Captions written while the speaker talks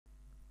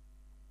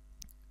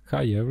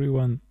Hi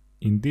everyone,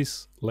 in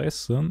this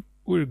lesson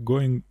we're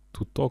going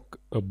to talk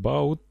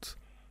about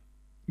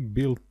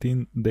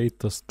built-in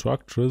data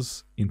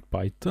structures in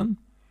Python.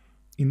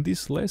 In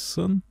this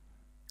lesson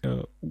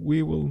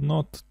we will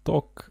not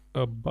talk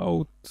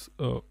about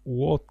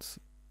what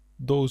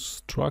those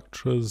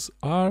structures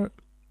are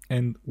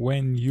and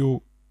when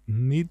you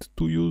need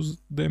to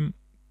use them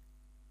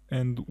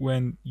and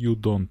when you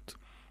don't.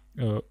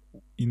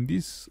 In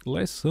this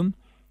lesson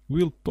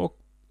we'll talk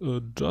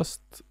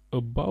just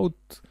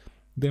about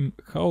them,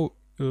 how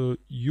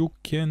you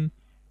can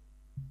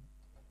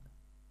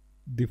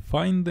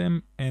define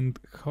them and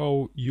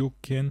how you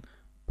can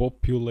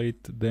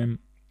populate them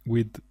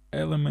with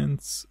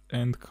elements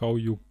and how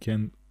you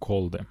can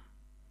call them.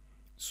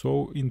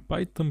 So in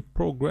Python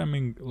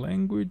programming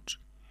language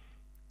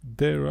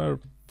there are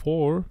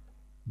 4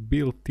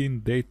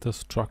 built-in data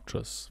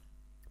structures.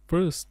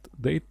 First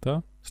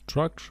data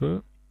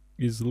structure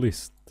is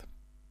list.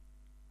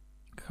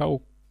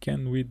 How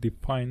can we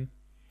define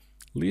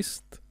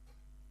list?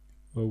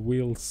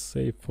 We'll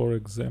say, for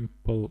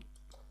example,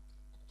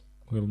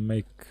 we'll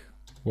make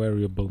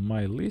variable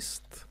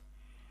myList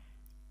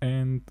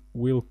and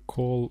we'll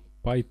call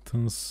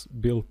Python's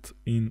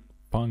built-in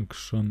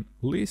function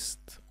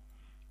list,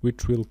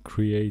 which will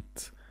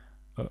create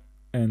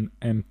an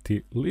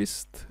empty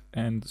list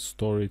and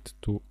store it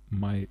to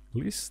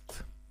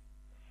myList.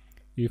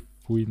 If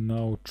we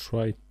now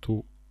try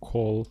to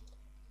call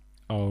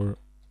our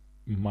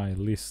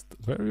myList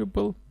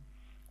variable,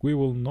 we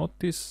will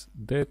notice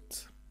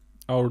that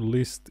our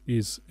list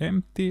is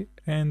empty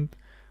and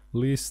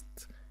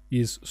list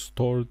is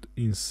stored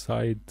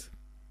inside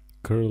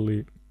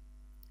curly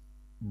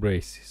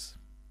braces.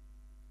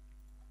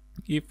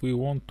 If we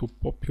want to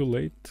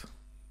populate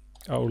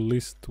our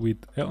list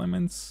with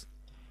elements,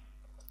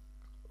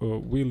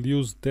 we'll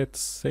use that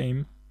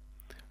same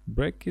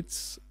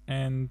brackets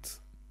and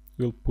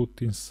we'll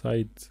put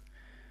inside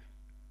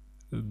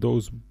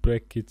those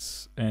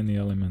brackets any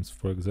elements,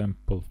 for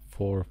example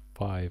 4,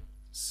 5,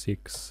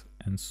 6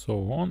 and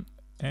so on.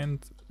 And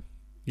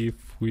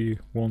if we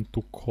want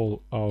to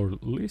call our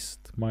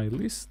list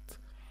myList,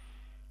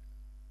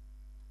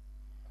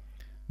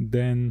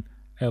 then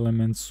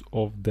elements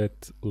of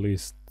that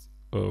list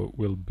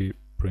will be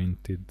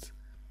printed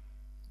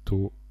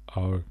to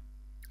our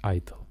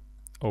idle.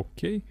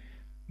 Okay,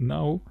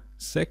 now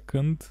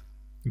second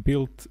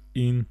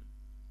built-in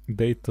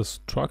data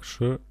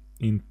structure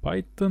in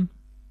Python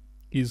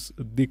is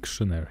a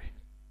dictionary.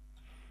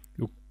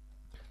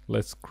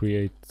 Let's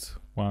create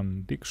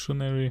one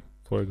dictionary,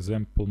 for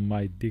example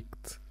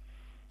myDict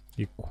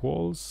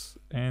equals,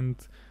 and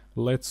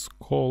let's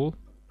call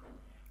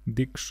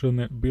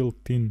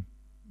built-in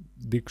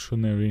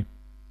dictionary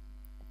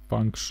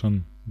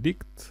function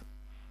dict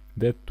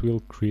that will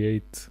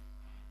create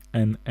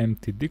an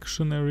empty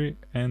dictionary,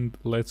 and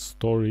let's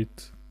store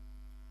it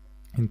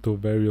into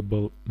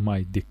variable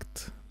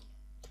myDict.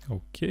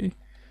 Okay,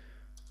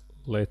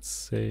 let's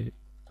say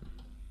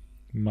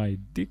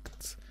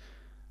myDict.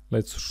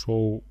 Let's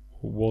show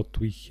what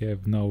we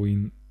have now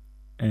in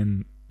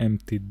an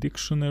empty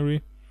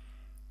dictionary.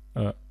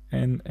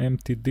 An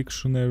empty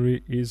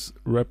dictionary is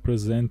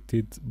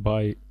represented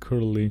by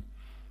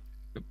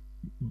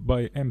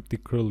empty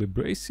curly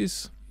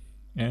braces,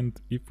 and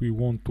if we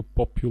want to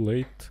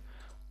populate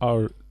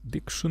our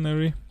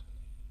dictionary,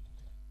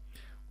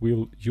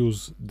 we'll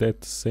use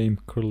that same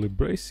curly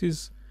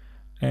braces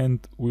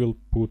and we'll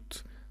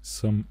put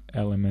some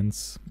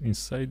elements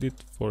inside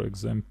it. For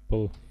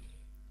example,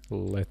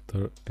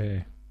 letter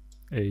A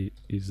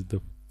is the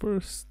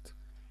first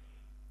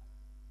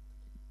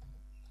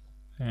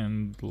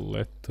and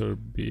letter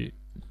B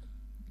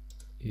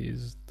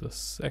is the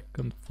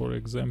second, for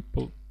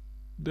example.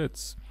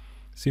 That's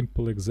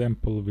simple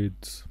example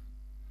with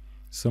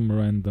some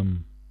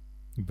random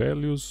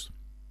values.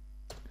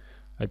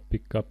 I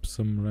pick up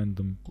some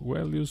random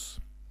values,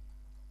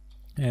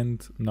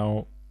 and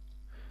now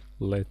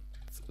let's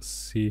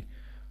see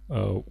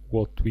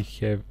what we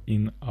have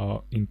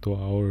into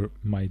our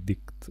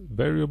myDict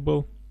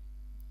variable.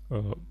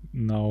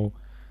 Now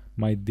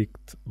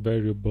myDict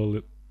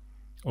variable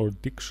or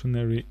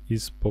dictionary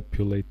is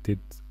populated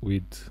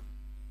with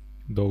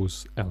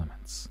those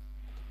elements.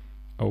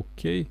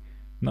 Okay,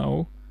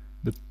 now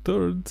the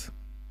third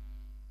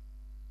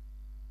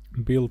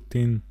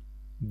built-in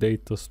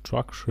data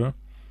structure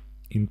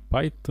in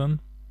Python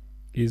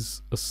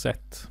is a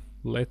set.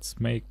 Let's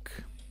make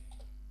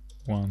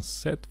one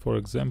set, for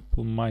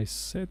example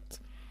mySet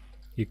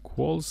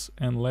equals,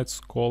 and let's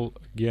call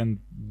again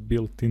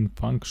built-in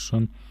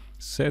function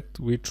set,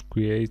 which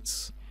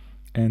creates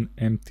an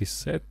empty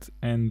set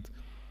and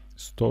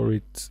store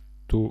it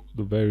to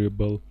the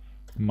variable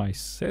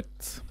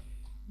mySet.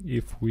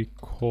 If we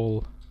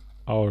call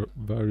our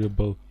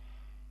variable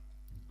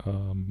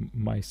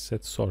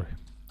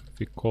if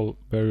we call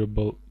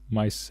variable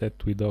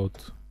mySet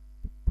without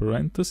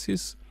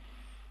parentheses,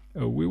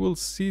 we will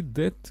see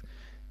that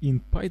in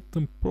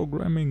Python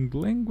programming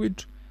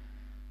language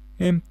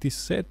empty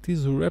set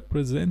is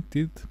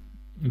represented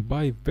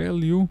by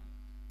value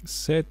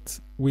set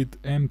with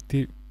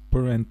empty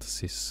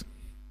parentheses.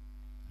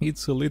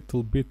 It's a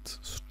little bit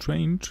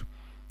strange,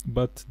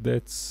 but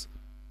that's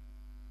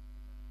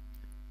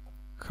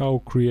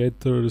how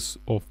creators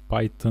of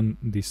Python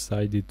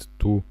decided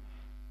to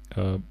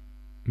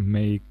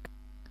make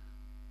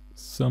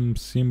some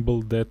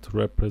symbol that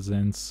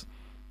represents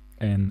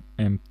an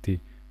empty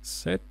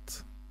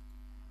set.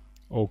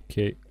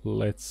 Okay,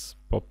 let's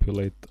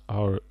populate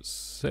our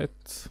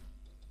set.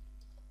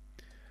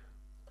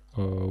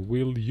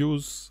 We'll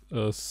use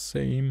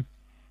same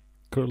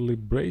curly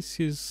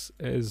braces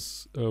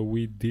as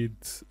we did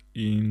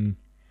in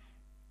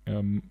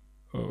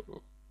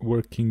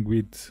working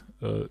with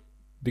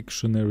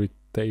dictionary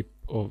type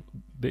of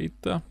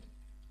data.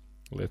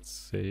 Let's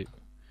say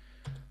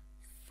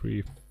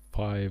 3,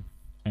 5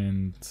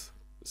 and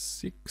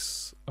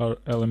 6 are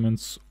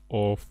elements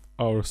of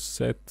our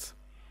set,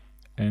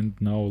 and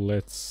now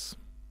let's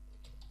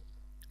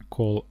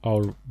call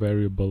our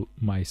variable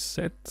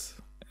mySet,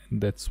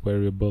 and that's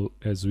variable,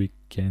 as we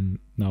can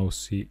now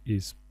see,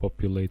 is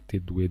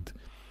populated with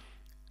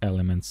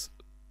elements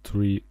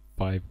 3,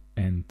 5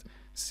 and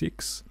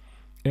 6.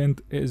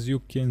 And as you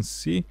can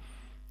see,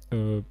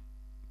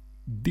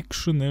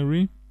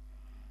 dictionary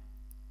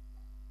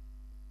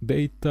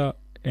data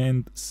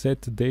and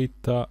set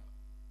data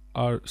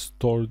are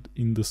stored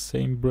in the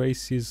same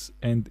braces,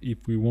 and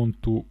if we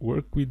want to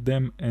work with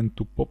them and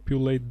to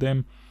populate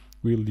them,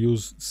 we'll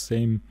use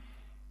same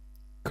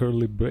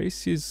curly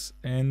braces.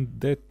 And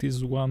that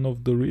is one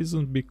of the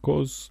reasons,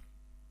 because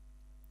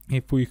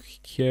if we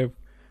have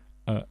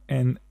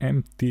an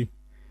empty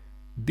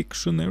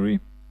dictionary,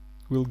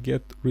 we'll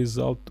get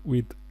result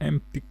with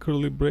empty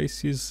curly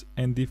braces,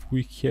 and if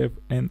we have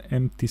an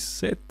empty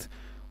set,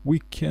 we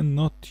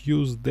cannot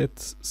use that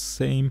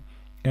same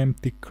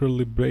empty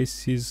curly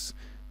braces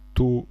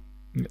to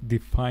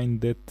define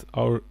that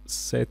our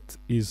set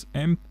is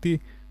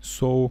empty.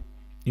 So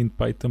in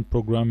Python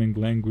programming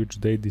language,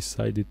 they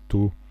decided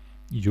to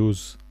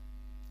use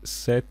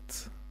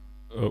set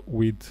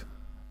with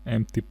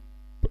empty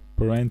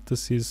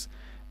parentheses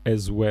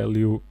as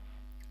value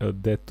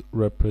that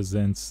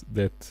represents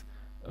that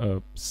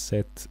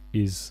set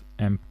is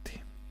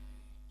empty.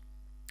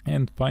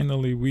 And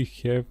finally, we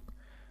have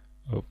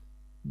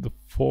the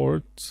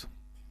fourth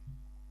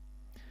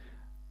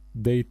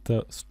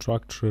data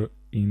structure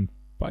in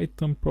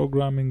Python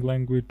programming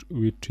language,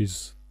 which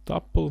is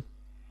tuple.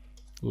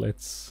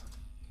 Let's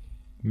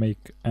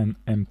make an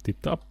empty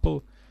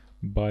tuple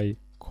by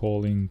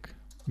calling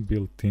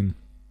built-in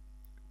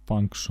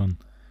function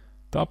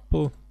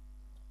tuple.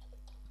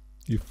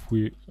 If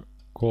we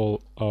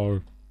call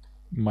our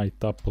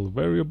myTuple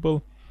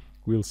variable,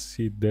 we'll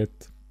see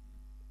that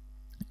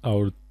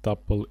our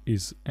tuple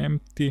is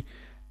empty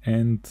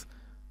and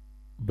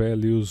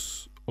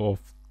values of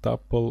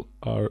tuple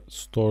are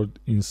stored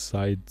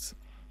inside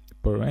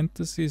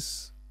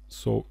parentheses.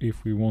 So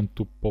if we want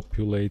to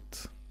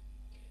populate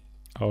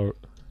our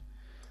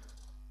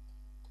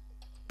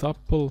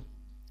tuple,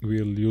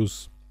 we'll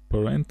use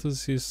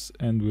parentheses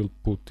and we'll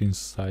put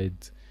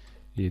inside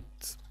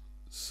it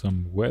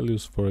some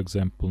values, for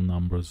example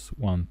numbers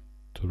 1,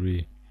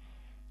 3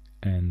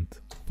 and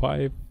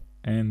 5.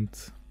 And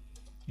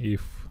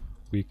if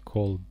we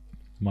call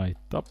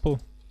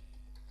myTuple,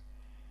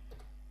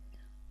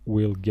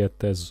 we'll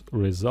get as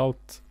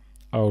result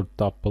our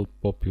tuple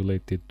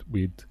populated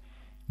with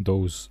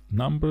those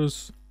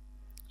numbers.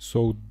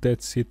 So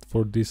that's it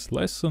for this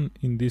lesson.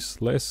 In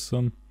this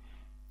lesson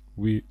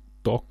we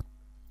talked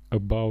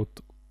about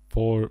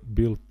 4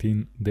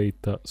 built-in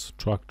data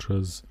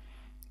structures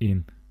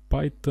in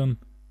Python.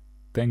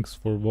 Thanks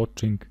for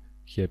watching.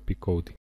 Happy coding.